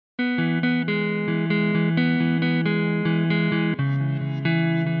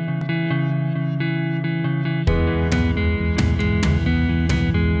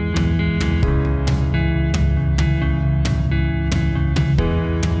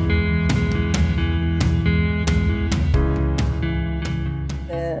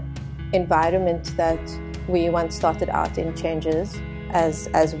environment that we once started out in changes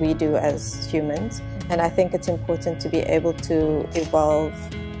as we do as humans. And I think it's important to be able to evolve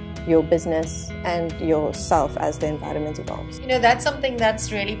your business and yourself as the environment evolves. You know, that's something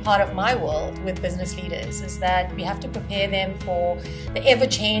that's really part of my world with business leaders, is that we have to prepare them for the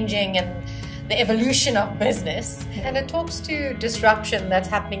ever-changing and the evolution of business. And it talks to disruption that's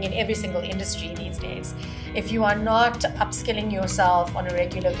happening in every single industry these days. If you are not upskilling yourself on a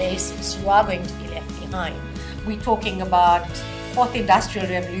regular basis, you are going to be left behind. We're talking about fourth industrial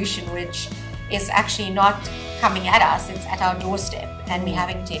revolution, which is actually not coming at us, it's at our doorstep, and we're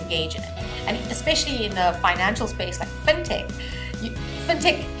having to engage in it. And especially in the financial space like fintech,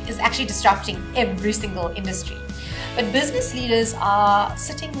 fintech is actually disrupting every single industry. But business leaders are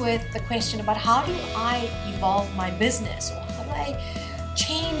sitting with the question about, how do I evolve my business, or how do I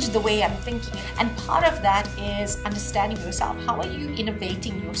change the way I'm thinking? And part of that is understanding yourself. How are you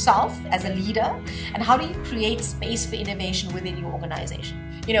innovating yourself as a leader, and how do you create space for innovation within your organization?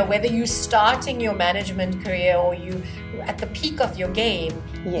 You know, whether you're starting your management career or you're at the peak of your game,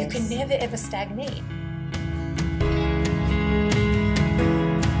 yes, you can never ever stagnate.